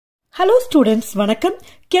Hello students, வணக்கம்.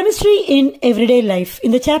 Chemistry in everyday life.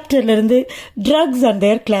 இந்த சாப்டர்ல இருந்து drugs and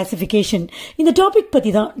their classification. இந்த டாபிக்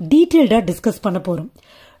பத்தி தான் டீடைல்டா டிஸ்கஸ் பண்ண போறோம்.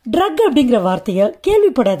 ட்ரக் அப்படிங்கிற வார்த்தையை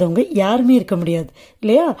கேள்விப்படாதவங்க யாருமே இருக்க முடியாது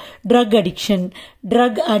இல்லையா? ட்ரக் அடிக்ஷன்,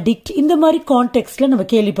 ட்ரக் அடிக்ட், இந்த மாதிரி கான்டெக்ட்ல நம்ம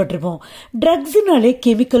கேள்விப்பட்டிருப்போம். ட்ரக்ஸ்னாலே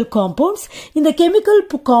கெமிக்கல் காம்பவுண்ட்ஸ். இந்த கெமிக்கல்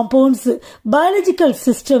காம்பவுண்ட்ஸ் பயாலஜிக்கல்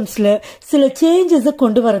சிஸ்டம்ஸ்ல சில சேஞ்சஸை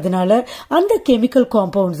கொண்டு வரதுனால அந்த கெமிக்கல்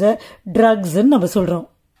காம்பவுண்ட்ஸை ட்ரக்ஸ்ன்னு நம்ம சொல்றோம்.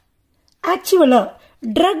 ஆக்சுவலா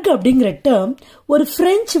ட்ரக் அப்படிங்கிற டேர்ம் ஒரு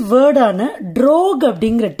பிரெஞ்சு வேர்டான ட்ரோக்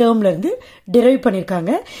அப்படிங்கிற டேர்ம்ல இருந்து டிரைவ்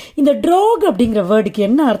பண்ணிருக்காங்க. இந்த ட்ரோக் அப்படிங்கிற வேர்டுக்கு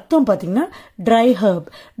என்ன அர்த்தம் பாத்தீங்கன்னா ட்ரை ஹர்ப்.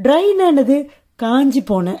 ட்ரைனா என்னது? காஞ்சி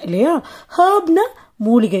போன இல்லையா? ஹர்ப்னா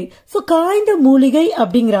மூலிகை. ஸோ காய்ந்த மூலிகை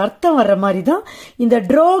அப்படிங்கிற அர்த்தம் வர்ற மாதிரி தான் இந்த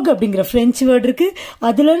ட்ரோக் அப்படிங்கிற பிரெஞ்சு வேர்டு இருக்கு.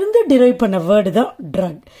 அதுல இருந்து டிரைவ் பண்ண வேர்டு தான்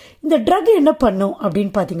ட்ரக். இந்த ட்ரக் என்ன பண்ணும்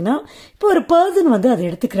அப்படின்னு பாத்தீங்கன்னா, இப்போ ஒரு பர்சன் வந்து அதை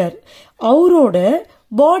எடுத்துக்கிறாரு. அவரோட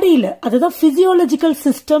பாடியில, அதுதான் பிசியோலஜிக்கல்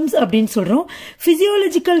சிஸ்டம்ஸ் அப்படின்னு சொல்றோம்.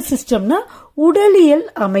 பிசியோலஜிக்கல் சிஸ்டம்னா உடலியல்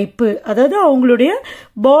அமைப்பு, அதாவது அவங்களுடைய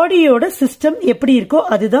பாடியோட சிஸ்டம் எப்படி இருக்கோ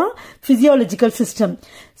அதுதான் பிசியோலஜிக்கல் சிஸ்டம்.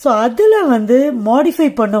 ஸோ அதுல வந்து மாடிஃபை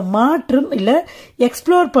பண்ணும், மாற்றும் இல்ல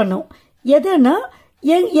எக்ஸ்ப்ளோர் பண்ணும். எதனா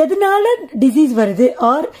எதனால டிசீஸ் வருது,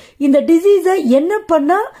 ஆர் இந்த டிசீஸை என்ன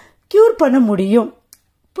பண்ணா கியூர் பண்ண முடியும்,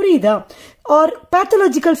 புரியுதா? R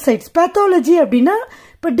pathological sides. பேத்தாலஜி அப்படின்னா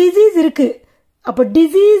இப்ப டிசீஸ் இருக்கு, அப்ப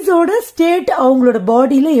டிசீஸோட ஸ்டேட் அவங்களோட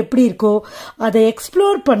பாடியில எப்படி இருக்கோ அதை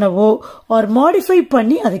எக்ஸ்ப்ளோர் பண்ணவோ ஆர் மாடிஃபை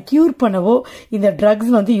பண்ணி அதை கியூர் பண்ணவோ இந்த ட்ரக்ஸ்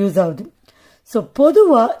வந்து யூஸ் ஆகுது. ஸோ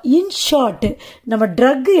பொதுவா இன் ஷார்ட் நம்ம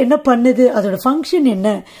ட்ரக் என்ன பண்ணுது, அதோட ஃபங்க்ஷன் என்ன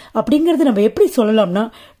அப்படிங்கறது நம்ம எப்படி சொல்லலாம்னா,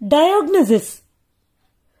 டயக்னோசிஸ்,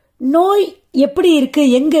 நோய் எப்படி இருக்கு,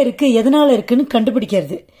 எங்க இருக்கு, எதனால இருக்குன்னு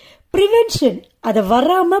கண்டுபிடிக்கிறது. ப்ரிவென்ஷன், அதை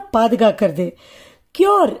வராம பாதுகாக்கிறது.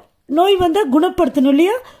 கியூர், நோய் வந்தா குணப்படுத்தணும்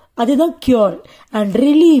இல்லையா, அதுதான் கியூர். அண்ட்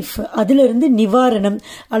ரிலீஃப், அதுல இருந்து நிவாரணம்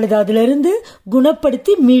அல்லது அதுல இருந்து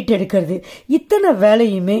குணப்படுத்தி மீட் எடுக்கிறது. இத்தனை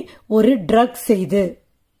வேலையுமே ஒரு ட்ரக் செய்து.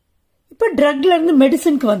 இப்ப ட்ரக்ல இருந்து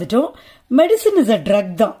மெடிசனுக்கு வந்துட்டோம். மெடிசன் இஸ் அ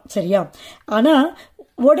ட்ரக் தான், சரியா? ஆனா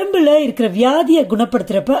உடம்புல இருக்கிற வியாதியை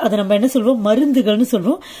குணப்படுத்துறப்ப அதை நம்ம என்ன சொல்வோம், மருந்துகள்னு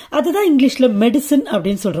சொல்றோம். அதுதான் இங்கிலீஷ்ல மெடிசன்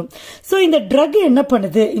அப்படின்னு சொல்றோம். சோ இந்த ட்ரக் என்ன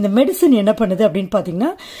பண்ணுது, இந்த மெடிசன் என்ன பண்ணுது அப்படின்னு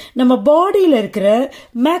பாத்தீங்கன்னா, நம்ம பாடியில இருக்கிற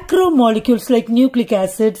macro molecules like nucleic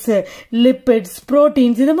acids, lipids,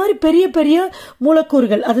 proteins, இந்த மாதிரி பெரிய பெரிய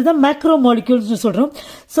மூலக்கூறுகள், அதுதான் மேக்ரோ மாலிக்யூல்ஸ் சொல்றோம்.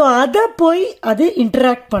 சோ அதை போய் அது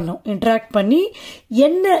இன்டராக்ட் பண்ணும். இன்டராக்ட் பண்ணி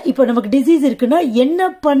என்ன, இப்ப நமக்கு டிசீஸ் இருக்குன்னா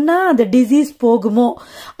என்ன பண்ணா அந்த டிசீஸ் போகுமோ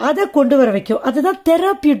அதை கொண்டு வர வைக்கும். அதுதான் தெரபியூட்டிக்.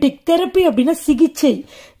 தெரப்பி அப்படின்னா சிகிச்சை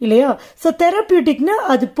இல்லையா? சோ தெரபியூட்டிக்னா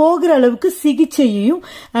அது போகிற அளவுக்கு சிகிச்சையையும்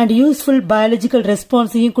அண்ட் யூஸ்ஃபுல் பயாலஜிக்கல்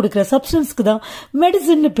ரெஸ்பான்ஸையும் கொடுக்கிற சப்ஸ்டன்ஸ்க்கு தான்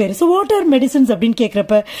மெடிசன் பேரு. சோ வாட் ஆர் மெடிசன்ஸ் அப்படின்னு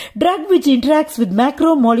கேட்கிறப்ப, drug which interacts with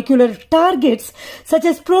macro molecular targets such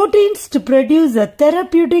as proteins to produce a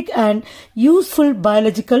therapeutic and useful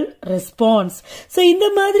biological response. So இந்த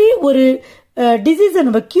மாதிரி ஒரு டிசீஸை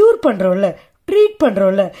நம்ம கியூர் பண்றோம்ல, ட்ரீட்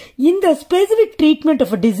பண்றோம்ல, இந்த specific treatment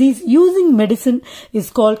of a disease using medicine is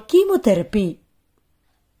called chemotherapy.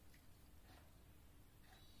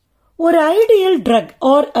 ஒரு ideal drug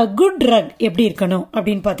R a good drug எப்படி இருக்கணும்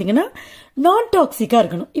அப்படின்னு பாத்தீங்கன்னா, நான் டாக்ஸிக்கா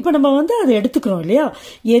இருக்கணும். இப்ப நம்ம வந்து அதை எடுத்துக்கிறோம் இல்லையா,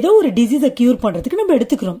 ஏதோ ஒரு டிசீஸை கியூர் பண்றதுக்கு நம்ம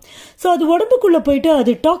எடுத்துக்கிறோம். சோ அது உடம்புக்குள்ள போயிட்டு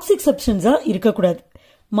அது டாக்ஸிக் சப்ஸ்டன்ஸா இருக்கக்கூடாது,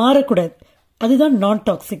 மாறக்கூடாது. அதுதான் நான்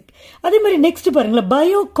டாக்ஸிக். அதே மாதிரி நெக்ஸ்ட் பாருங்களேன்,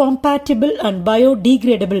 bio காம்பேட்டிபிள் and bio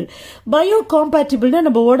degradable. Bio காம்பேட்டிபிள்னா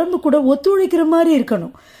நம்ம உடம்பு கூட ஒத்துழைக்கிற மாதிரி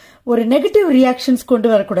இருக்கணும், ஒரு நெகட்டிவ் ரியாக்ஷன்ஸ் கொண்டு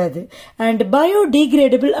வரக்கூடாது. அண்ட் பயோ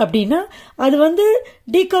டீக்ரேடபிள் அப்படின்னா அது வந்து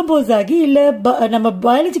டீகம்போஸ் ஆகி இல்ல நம்ம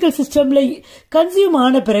பயாலஜிக்கல் சிஸ்டம்ல கன்சியூம்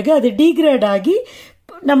ஆன பிறகு அது டீக்ரேட் ஆகி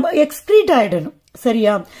நம்ம எக்ஸ்கிரீட் ஆயிடணும்,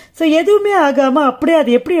 சரியா? சோ எதுவுமே ஆகாம அப்படியே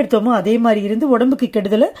அது எப்படி எடுத்தோமோ அதே மாதிரி இருந்து உடம்புக்கு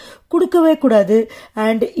கெடுதலை கொடுக்கவே கூடாது.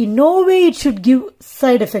 And in no way it should give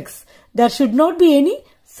side effects. There should not be any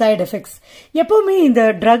side effects. எப்பவுமே இந்த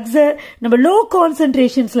ட்ரக்ஸை நம்ம லோ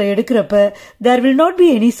கான்சென்ட்ரேஷன்ஸ்ல எடுக்கிறப்ப there will not be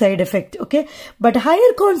any side effect, okay? But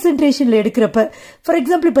higher கான்சென்ட்ரேஷன்ல எடுக்கிறப்ப, ஃபார்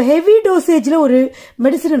எக்ஸாம்பிள் இப்ப ஹெவி டோசேஜ்ல ஒரு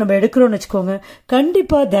மெடிசனை நம்ம எடுக்கிறோம்னு வச்சுக்கோங்க,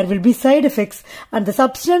 கண்டிப்பா there will be side effects and the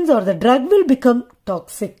substance R the drug will become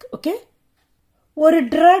toxic, okay? ஒரு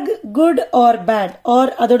drug good or bad,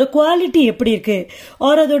 R அதோட quality எப்படி இருக்கு,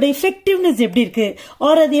 ஆர் அதோட எஃபெக்டிவ்னஸ் எப்படி இருக்கு,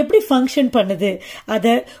 ஆர் அது எப்படி ஃபங்க்ஷன் பண்ணுது,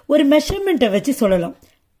 அத ஒரு மெஷர்மெண்ட்டை வச்சு சொல்லலாம்.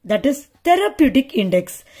 That is therapeutic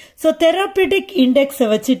index. So therapeutic இண்டெக்ஸை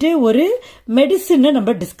வச்சுட்டு ஒரு மெடிசினை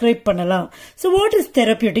நம்ம டிஸ்கிரைப் பண்ணலாம். So what is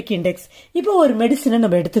therapeutic index? இப்போ ஒரு மெடிசினை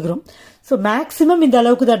நம்ம எடுத்துக்கிறோம். ஸோ மேக்சிமம் இந்த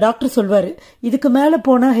அளவுக்கு தான் டாக்டர் சொல்வாரு, இதுக்கு மேல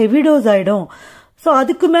போனா ஹெவி டோஸ் ஆயிடும், ஸோ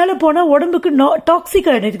அதுக்கு மேலே போனால் உடம்புக்கு டாக்ஸிக்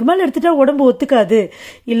ஆகிடும். இதுக்கு மேலே எடுத்துட்டா உடம்பு ஒத்துக்காது,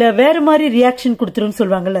 இல்லை வேற மாதிரி ரியாக்ஷன் கொடுத்துருன்னு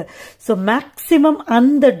சொல்லுவாங்கல்ல. ஸோ மேக்சிமம்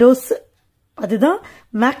அந்த டோஸ், அதுதான்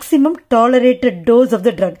maximum tolerated dose of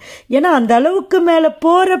the drug. ஏன்னா அந்த அளவுக்கு மேலே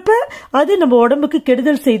போறப்ப அது நம்ம உடம்புக்கு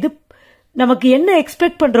கெடுதல் செய்து, நமக்கு என்ன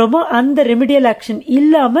எக்ஸ்பெக்ட் பண்றோமோ அந்த ரெமிடியல் ஆக்ஷன்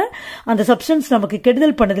இல்லாம அந்த சப்ஸ்டன்ஸ் நமக்கு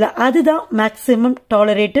கெடுதல் பண்ணதுல, அதுதான் maximum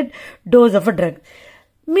tolerated dose of a drug.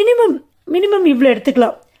 Minimum இவ்வளவு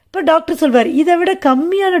எடுத்துக்கலாம். இப்போ டாக்டர் சொல்வார், இதை விட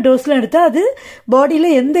கம்மியான டோஸ்லாம் எடுத்தா அது பாடியில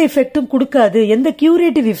எந்த எஃபெக்டும் கொடுக்காது, எந்த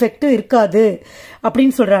கியூரேட்டிவ் எஃபெக்டும் இருக்காது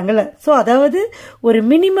அப்படின்னு சொல்றாங்கல்ல. ஸோ அதாவது ஒரு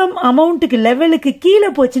மினிமம் அமௌண்ட்டுக்கு லெவலுக்கு கீழே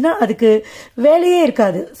போச்சுன்னா அதுக்கு வேலையே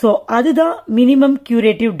இருக்காது. ஸோ அதுதான் மினிமம்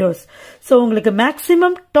கியூரேட்டிவ் டோஸ். ஸோ உங்களுக்கு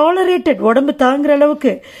மேக்சிமம் டாலரேட்டட், உடம்பு தாங்குற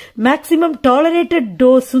அளவுக்கு மேக்சிமம் டாலரேட்டட்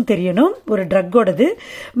டோஸும் தெரியணும் ஒரு ட்ரக்கோடது,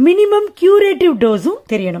 மினிமம் கியூரேட்டிவ் டோஸும்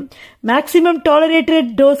தெரியணும். மேக்சிமம்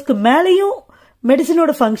டாலரேட்டட் டோஸ்க்கு மேலேயும்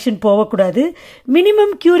மெடிசனோட ஃபங்க்ஷன் போகக்கூடாது,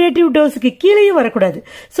 மினிமம் கியூரேட்டிவ் டோஸுக்கு கீழேயும் வரக்கூடாது.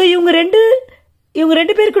 ஸோ இவங்க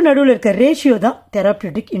ரெண்டு பேருக்கும் நடுவில் இருக்க ரேஷியோ தான்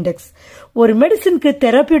தெராபியூட்டிக் இண்டெக்ஸ். ஒரு மெடிசனுக்கு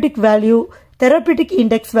தெராபியூட்டிக்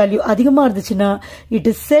இண்டெக்ஸ் வேல்யூ அதிகமாக இருந்துச்சுன்னா it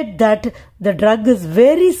is set that the drug is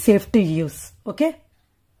very safe to use. Okay,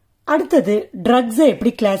 அடுத்தது ட்ரக்ஸை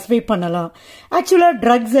எப்படி கிளாஸிஃபை பண்ணலாம். ஆக்சுவலா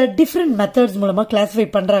ட்ரக்ஸை டிஃப்ரெண்ட் மெத்தட்ஸ் மூலமா கிளாஸிஃபை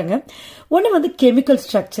பண்றாங்க. ஒன்று வந்து கெமிக்கல்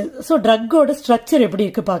ஸ்ட்ரக்சர். ஸோ ட்ரக்கோட ஸ்ட்ரக்சர் எப்படி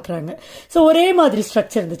இருக்கு பாக்குறாங்க. ஸோ ஒரே மாதிரி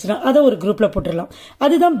ஸ்ட்ரக்சர் இருந்துச்சுன்னா அதை ஒரு குரூப்ல போட்டுடலாம்,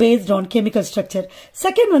 அதுதான் based on chemical structure.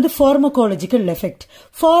 Second வந்து ஃபார்மகாலஜிக்கல் எஃபெக்ட்.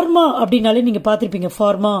 ஃபார்மா அப்படின்னாலே நீங்க பாத்திருப்பீங்க,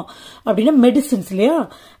 ஃபார்மா அப்படின்னா மெடிசின்ஸ் இல்லையா,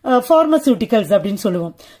 பார்மசூட்டிக்கல்ஸ் அப்படின்னு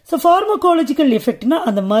சொல்லுவோம். ஸோ ஃபார்மகாலஜிக்கல் எஃபெக்ட்னா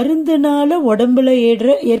அந்த மருந்துனால உடம்புல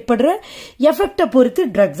ஏற்படுற எஃபெக்டை பொறுத்து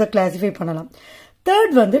ட்ரக்ஸை கிளாஸிஃபை பண்ணலாம்.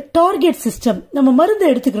 தேர்ட் வந்து டார்கெட் சிஸ்டம். நம்ம மருந்து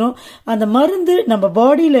எடுத்துக்கிறோம், அந்த மருந்து நம்ம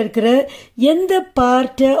பாடியில இருக்கிற எந்த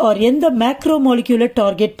பார்ட்டை ஆர் எந்த மேக்ரோ மாலிக்யூலை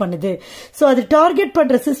டார்கெட் பண்ணுது. ஸோ அது டார்கெட்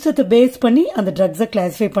பண்ற சிஸ்டத்தை பேஸ் பண்ணி அந்த ட்ரக்ஸை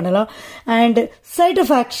கிளாஸிஃபை பண்ணலாம். அண்ட் சைட்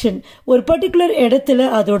ஆஃப் ஆக்ஷன், ஒரு பர்டிகுலர்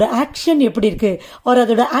இடத்துல அதோட ஆக்ஷன் எப்படி இருக்கு ஆர்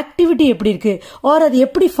அதோட ஆக்டிவிட்டி எப்படி இருக்கு ஆர் அது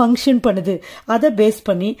எப்படி ஃபங்க்ஷன் பண்ணுது, அதை பேஸ்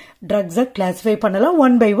பண்ணி ட்ரக்ஸை கிளாஸிஃபை பண்ணலாம்.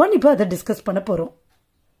 ஒன் பை ஒன் இப்போ அதை டிஸ்கஸ் பண்ண போறோம்.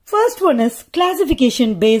 First one is classification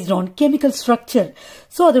based on chemical structure.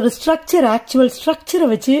 So அதோட ஸ்ட்ரக்சர், ஆக்சுவல் ஸ்ட்ரக்சரை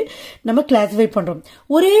வச்சு நம்ம கிளாஸிஃபை பண்றோம்.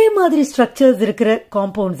 ஒரே மாதிரி ஸ்ட்ரக்சர்ஸ் இருக்கிற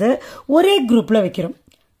காம்பவுண்ட்ஸை ஒரே குரூப்ல வைக்கிறோம்.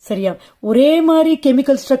 சரியா, ஒரே மாதிரி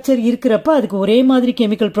கெமிக்கல் ஸ்ட்ரக்சர் இருக்கிறப்ப அதுக்கு ஒரே மாதிரி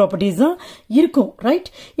கெமிக்கல் ப்ராப்பர்ட்டிஸ் தான் இருக்கும். ரைட்,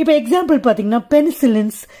 இப்போ எக்ஸாம்பிள் பாத்தீங்கன்னா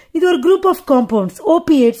பெனிசிலின்ஸ், இது ஒரு குரூப் ஆஃப் காம்பவுண்ட்ஸ்.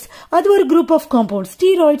 ஓபியேட்ஸ், அது ஒரு குரூப் ஆஃப் காம்பவுண்ட்ஸ்.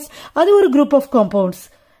 ஸ்டீராய்ட்ஸ், அது ஒரு குரூப் ஆஃப் காம்பவுண்ட்ஸ்.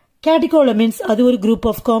 கேட்டிகோலமின்ஸ், அது ஒரு group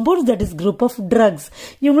of compounds, that is group of drugs.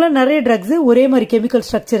 இவங்களாம் நிறைய ட்ரக்ஸ் ஒரே மாதிரி கெமிக்கல்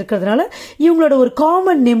ஸ்ட்ரக்சர் இருக்கிறதுனால இவங்களோட ஒரு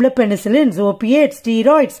காமன் நேம்ல பெனிசிலின்ஸ், ஓபியேட்ஸ்,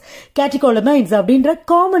 ஸ்டீராய்ட்ஸ், கேட்டிகோலமைன்ஸ் அப்படின்ற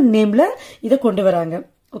காமன் நேம்ல இதை கொண்டு வராங்க.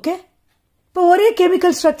 ஓகே, இப்போ ஒரே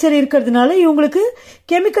கெமிக்கல் ஸ்ட்ரக்சர் இருக்கிறதுனால இவங்களுக்கு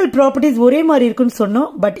கெமிக்கல் ப்ராப்பர்ட்டிஸ் ஒரே மாதிரி இருக்குன்னு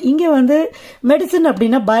சொன்னோம். பட் இங்க வந்து மெடிசன்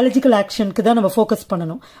அப்படின்னா பயாலஜிக்கல் ஆக்ஷனுக்கு தான் நம்ம ஃபோக்கஸ்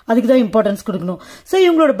பண்ணணும், அதுக்கு தான் இம்பார்ட்டன்ஸ் கொடுக்கணும். ஸோ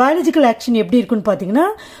இவங்களோட பயாலஜிக்கல் ஆக்ஷன் எப்படி இருக்குன்னு பாத்தீங்கன்னா,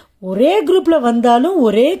 ஒரே குரூப்ல வந்தாலும்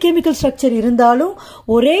ஒரே கெமிக்கல் ஸ்ட்ரக்சர் இருந்தாலும்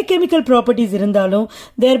ஒரே கெமிக்கல் ப்ராப்பர்ட்டிஸ் இருந்தாலும்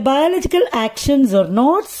தேர் biological actions R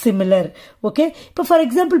not similar. Okay, இப்போ ஃபார்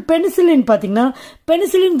எக்ஸாம்பிள் பெனிசிலின் பாத்தீங்கன்னா,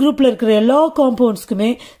 பெனிசிலின் குரூப்ல இருக்கிற எல்லா காம்பவுண்ட்ஸ்க்குமே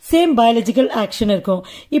சேம் பயாலஜிக்கல் ஆக்ஷன் இருக்கும்.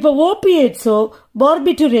 இப்போ ஓபியேட்ஸோ,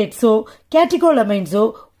 பார்பிட்டூரேட்ஸோ, கேட்டிகோலமைன்ஸோ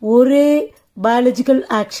ஒரே பயாலஜிக்கல்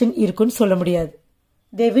ஆக்ஷன் இருக்குன்னு சொல்ல முடியாது.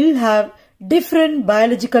 They will have different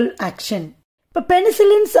biological action. இப்போ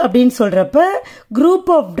பெனிசிலின்ஸ் அப்படின்னு சொல்றப்ப group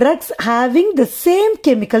of drugs having the same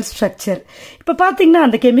chemical structure. இப்போ பாத்தீங்கன்னா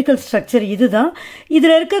அந்த கெமிக்கல் ஸ்ட்ரக்சர் இதுதான்,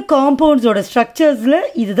 இதுல இருக்க காம்பவுண்ட்ஸோட ஸ்ட்ரக்சர்ஸ்ல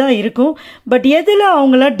இதுதான் இருக்கும். பட் எதுல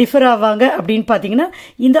அவங்களாம் டிஃபர் ஆவாங்க அப்படின்னு பாத்தீங்கன்னா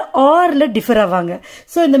இந்த ஆர்ல டிஃபர் ஆவாங்க.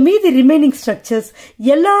 ஸோ இந்த மீதி ரிமைனிங் ஸ்ட்ரக்சர்ஸ்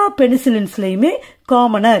எல்லா பெனிசிலின்ஸ்லயுமே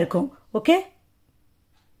காமனா இருக்கும். ஓகே,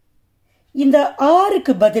 இந்த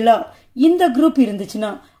ஆருக்கு பதிலா இந்த குரூப்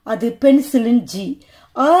இருந்துச்சுன்னா அது பெனிசிலின் ஜி,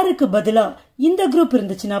 ஆருக்கு பதிலா இந்த குரூப்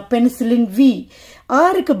இருந்துச்சுன்னா பெனிசிலின் வி,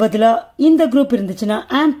 ஆருக்கு பதிலா இந்த குரூப் இருந்துச்சுன்னா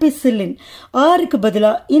ஆம்பிசிலின், ஆருக்கு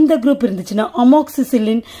பதிலா இந்த குரூப் இருந்துச்சுன்னா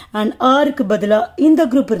அமாக்சிசிலின், அண்ட் ஆருக்கு பதிலா இந்த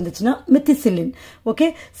குரூப் இருந்துச்சுன்னா மெத்திசிலின். ஓகே,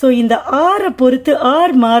 சோ இந்த ஆரை பொறுத்து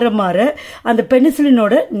ஆர் மாற மாற அந்த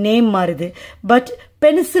பெனிசிலினோட நேம் மாறுது. பட்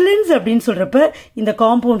பெனிசிலின்ஸ் அப்படின்னு சொல்றப்ப இந்த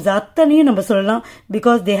காம்பவுண்ட்ஸ் அத்தனையும் நம்ம சொல்லலாம்,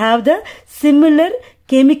 because they have the similar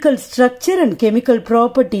chemical structure and chemical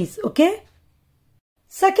properties. Okay,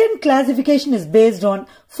 second classification is based on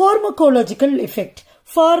pharmacological effect.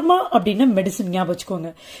 Pharma அப்படின்னா மெடிசன் ஞாபகம் வச்சுக்கோங்க.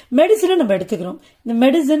 மெடிசனை நம்ம எடுத்துக்கிறோம், இந்த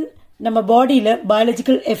மெடிசன் நம்ம பாடியில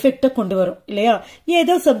பயாலஜிக்கல் எஃபெக்ட கொண்டு வரும் இல்லையா,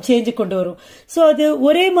 ஏதோ சம் சேஞ்ச கொண்டு வரும். ஸோ அது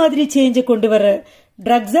ஒரே மாதிரி சேஞ்ச கொண்டு வர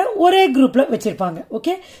drugs ஒரே குரூப்ல வச்சிருப்பாங்க.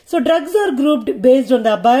 Okay, so drugs are grouped based on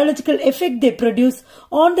the biological effect they produce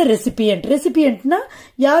on the recipient. recipientனா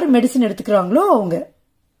யார் மெடிசன் எடுத்துக்கிறாங்களோ அவங்க.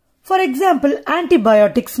 ஃபார் எக்ஸாம்பிள்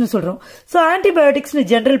ஆன்டிபயோட்டிக்ஸ்னு சொல்றோம். ஸோ ஆன்டிபயோட்டிக்ஸ்னு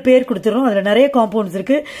ஜெனரல் பேர் கொடுத்துறோம். அதில் நிறைய காம்பவுண்ட்ஸ்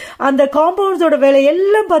இருக்கு. அந்த காம்பவுண்ட்ஸோட வேலை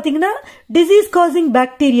எல்லாம் பார்த்தீங்கன்னா டிசீஸ் காசிங்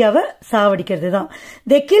பாக்டீரியாவை சாவடிக்கிறது தான்.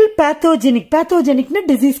 தே கில் பேத்தோஜெனிக்னா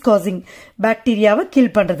டிசீஸ் காசிங் பாக்டீரியாவை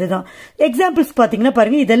கில் பண்றது தான். எக்ஸாம்பிள்ஸ் பார்த்தீங்கன்னா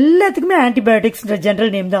பாருங்க, இது எல்லாத்துக்குமே ஆன்டிபயோட்டிக்ஸ்ன்ற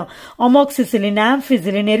ஜெனரல் நேம் தான். Amoxicillin,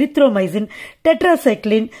 ampicillin, erythromycin,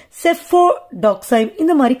 tetracycline, cefotaxime,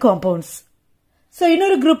 இந்த மாதிரி காம்பவுண்ட்ஸ். ஸோ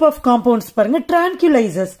இன்னொரு குரூப் ஆஃப் காம்பவுண்ட்ஸ் பாருங்க,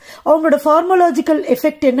 டிரான்குலைசர்ஸ். அவங்களோட ஃபார்மலாஜிக்கல்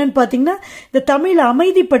எஃபெக்ட் என்னன்னு பாத்தீங்கன்னா, இந்த தமிழ்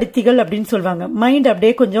அமைதிப்படுத்திகள் அப்படின்னு சொல்லுவாங்க. மைண்ட்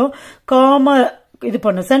அப்படியே கொஞ்சம் காமா இது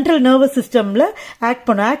பண்ணும். சென்ட்ரல் நர்வஸ் சிஸ்டம்ல ஆக்ட்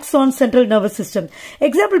பண்ணும். Acts on central nervous system.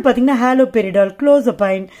 Example பாத்தீங்கன்னா ஹாலோபெரிடால்,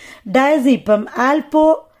 குளோசபைன், டயசீபம்,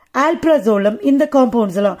 ஆல்ப்ராசோலம், இந்த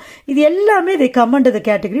காம்பவுண்ட்ஸ் எல்லாம் இது எல்லாமே they come under the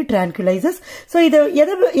category tranquilizers. So இதை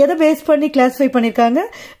எதை பேஸ் பண்ணி கிளாசிஃபை பண்ணிருக்காங்க?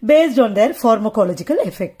 based on their pharmacological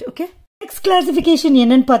effect. Okay, next classification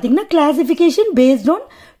என்னன்னு பாத்தீங்கன்னா, classification based on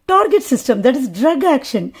target system, that is drug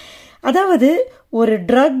action. அதாவது ஒரு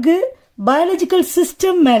ட்ரக் பயாலஜிக்கல்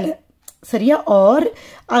சிஸ்டம் மேல, சரியா, ஆர்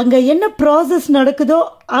அங்க என்ன ப்ராசஸ் நடக்குதோ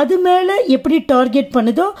அது மேல எப்படி டார்கெட்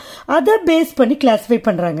பண்ணுதோ அதை பேஸ் பண்ணி கிளாசிஃபை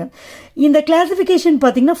பண்றாங்க. இந்த கிளாசிபிகேஷன்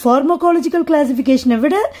பாத்தீங்கன்னா ஃபார்மகாலஜிக்கல் கிளாசிபிகேஷனை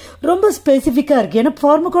விட ரொம்ப ஸ்பெசிபிக்கா இருக்கு. ஏன்னா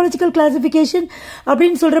ஃபார்மகாலஜிக்கல் கிளாசிபிகேஷன்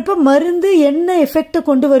அப்படின்னு சொல்றப்ப மருந்து என்ன எஃபெக்டை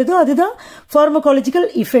கொண்டு வருதோ அதுதான் ஃபார்மகாலஜிக்கல்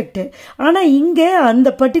எஃபெக்ட். ஆனா இங்க அந்த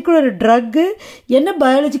பர்டிகுலர் ட்ரக் என்ன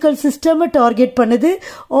பயாலஜிக்கல் சிஸ்டம் டார்கெட் பண்ணுது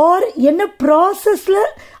ஆர் என்ன ப்ராசஸ்ல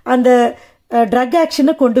அந்த ட்ரக்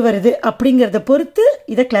ஆக்ஷனை கொண்டு வருது அப்படிங்கறத பொறுத்து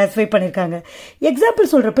இதை கிளாசிஃபை பண்ணிருக்காங்க. எக்ஸாம்பிள்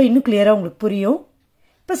சொல்றப்ப இன்னும் கிளியரா உங்களுக்கு புரியும்.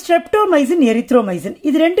 இப்போ ஸ்ட்ரெப்டோமைசின், எரித்ரோமைசின்,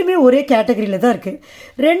 இது ரெண்டுமே ஒரே கேட்டகரியில தான் இருக்கு.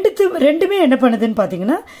 ரெண்டுமே என்ன பண்ணுதுன்னு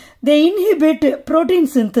பாத்தீங்கன்னா, தே இன்ஹிபிட் புரோட்டீன்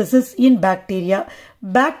சிந்தசிஸ் இன் பாக்டீரியா.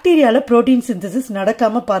 பாக்டீரியால புரோட்டீன் சிந்தசிஸ்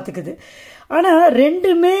நடக்காம பாத்துக்குது. ஆனா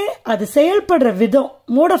ரெண்டுமே அது செயல்படுற விதம்,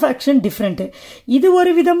 மோட் ஆஃப் ஆக்ஷன் டிஃப்ரெண்ட். இது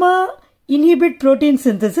ஒரு விதமா இன்ஹிபிட் புரோட்டீன்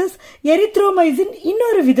சிந்தசிஸ், எரித்ரோமைசின்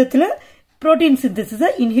இன்னொரு விதத்துல புரோட்டீன் சிந்தசிஸை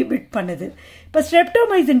இன்ஹிபிட் பண்ணுது. இப்போ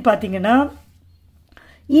ஸ்ட்ரெப்டோமைசின் பாத்தீங்கன்னா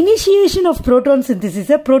initiation of proton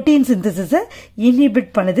சிந்தசிஸை, protein சிந்தசிஸை inhibit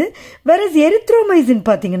பண்ணுது. வேறஸ் எரித்ரோமைசின்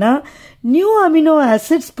பாத்தீங்கன்னா நியூ அமினோ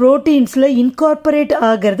ஆசிட்ஸ் புரோட்டீன்ஸ்ல இன்கார்பரேட்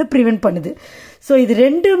ஆகிறத பிரிவென்ட் பண்ணுது. ஸோ இது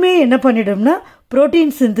ரெண்டுமே என்ன பண்ணிடும்னா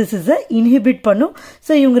புரோட்டீன் சிந்தசிஸை இன்ஹிபிட் பண்ணும்.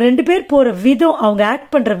 ஸோ இவங்க ரெண்டு பேர் போற விதம், அவங்க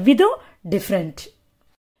ஆக்ட் பண்ற விதம் different.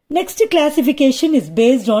 Next classification is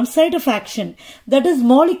based on site of action, that is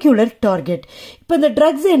molecular target. இப்போ இந்த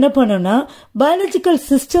ட்ரக்ஸ் என்ன பண்ணும்னா பயாலஜிக்கல்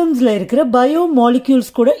சிஸ்டம்ஸ்ல இருக்கிற பயோ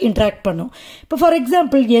மாலிக்யூல்ஸ் கூட இன்டராக்ட் பண்ணும். இப்போ ஃபார்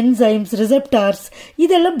எக்ஸாம்பிள் என்சைம்ஸ், ரிசெப்டார்ஸ்,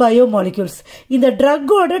 இதெல்லாம் பயோ மாலிக்யூல்ஸ். இந்த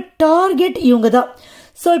ட்ரக்கோட டார்கெட் இவங்க தான்.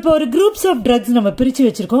 ஸோ இப்போ ஒரு குரூப்ஸ் ஆஃப் ட்ரக்ஸ் நம்ம பிரிச்சு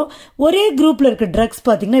வச்சிருக்கோம். ஒரே குரூப்ல இருக்க ட்ரக்ஸ்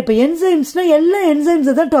பாத்தீங்கன்னா, இப்போ என்சைம்ஸ்னா எல்லா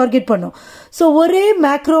என்சைம்ஸை தான் டார்கெட் பண்ணும். ஸோ ஒரே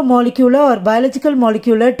மேக்ரோ மாலிக்யூல ஒரு பயாலஜிக்கல்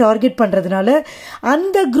மாலிக்யூல டார்கெட் பண்றதுனால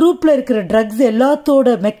அந்த குரூப்ல இருக்கிற ட்ரக்ஸ்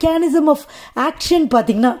எல்லாத்தோட மெக்கானிசம் ஆஃப் ஆக்ஷன்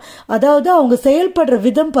பாத்தீங்கன்னா, அதாவது அவங்க செயல்படுற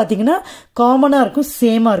விதம் பாத்தீங்கன்னா காமனா இருக்கும்,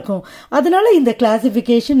 சேமா இருக்கும். அதனால இந்த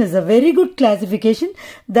classification is a very good classification,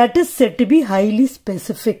 that is set to be highly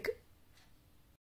specific.